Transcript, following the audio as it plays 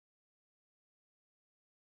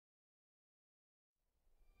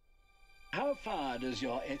How far does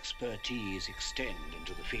your expertise extend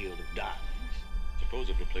into the field of diamonds? Suppose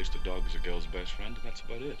I've replaced a dog as a girl's best friend, and that's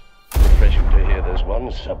about it. Refreshing to hear there's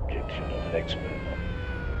one subject you're not an expert on.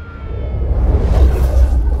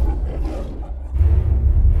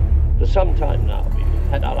 For some time now, we've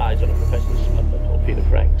had our eyes on a professional smuggler called Peter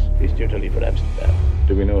Franks. He's due to leave for Amsterdam.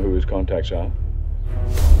 Do we know who his contacts are?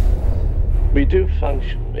 We do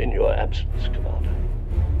function in your absence, Commander.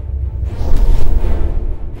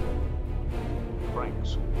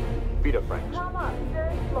 Franks. Peter Franks. Come up,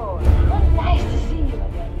 third floor. It's nice to see you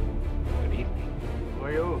again. Good evening. Who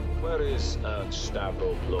are you? Where is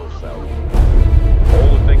Stavro Blofeld?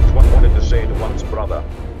 All the things one wanted to say to one's brother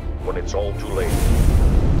when it's all too late.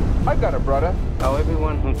 I've got a brother. How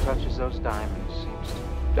everyone who touches those diamonds seems to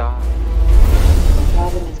die. The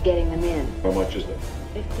problem is getting them in. How much is that?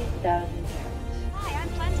 50,000 pounds. Hi, I'm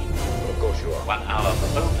Plenty. Of course you are. 1 hour for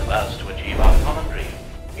both of us to achieve our common dream.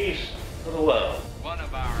 Peace for the world. One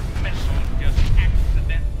of our missiles just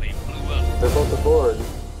accidentally blew up. They're both aboard.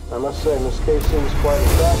 I must say, Miss Kay seems quite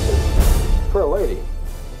attractive. For a lady.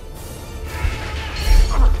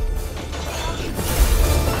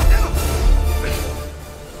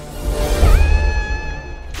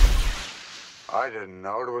 I didn't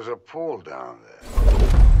know there was a pool down there.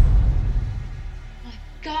 My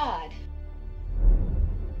God.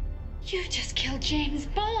 You just killed James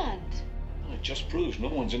Bond. Well, it just proves no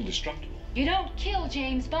one's indestructible. You don't kill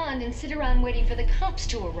James Bond and sit around waiting for the cops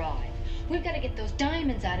to arrive. We've got to get those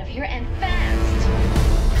diamonds out of here, and fast.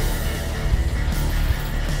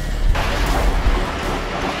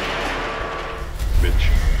 Bitch.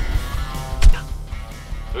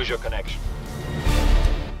 Who's your connection?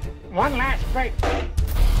 One last break.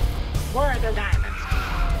 Where are the diamonds?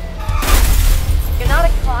 You're not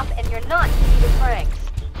a cop and you're not Peter Franks.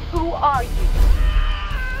 Who are you?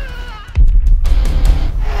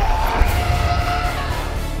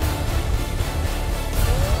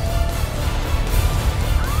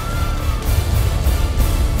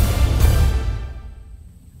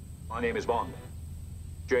 My name is Bond.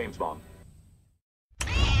 James Bond.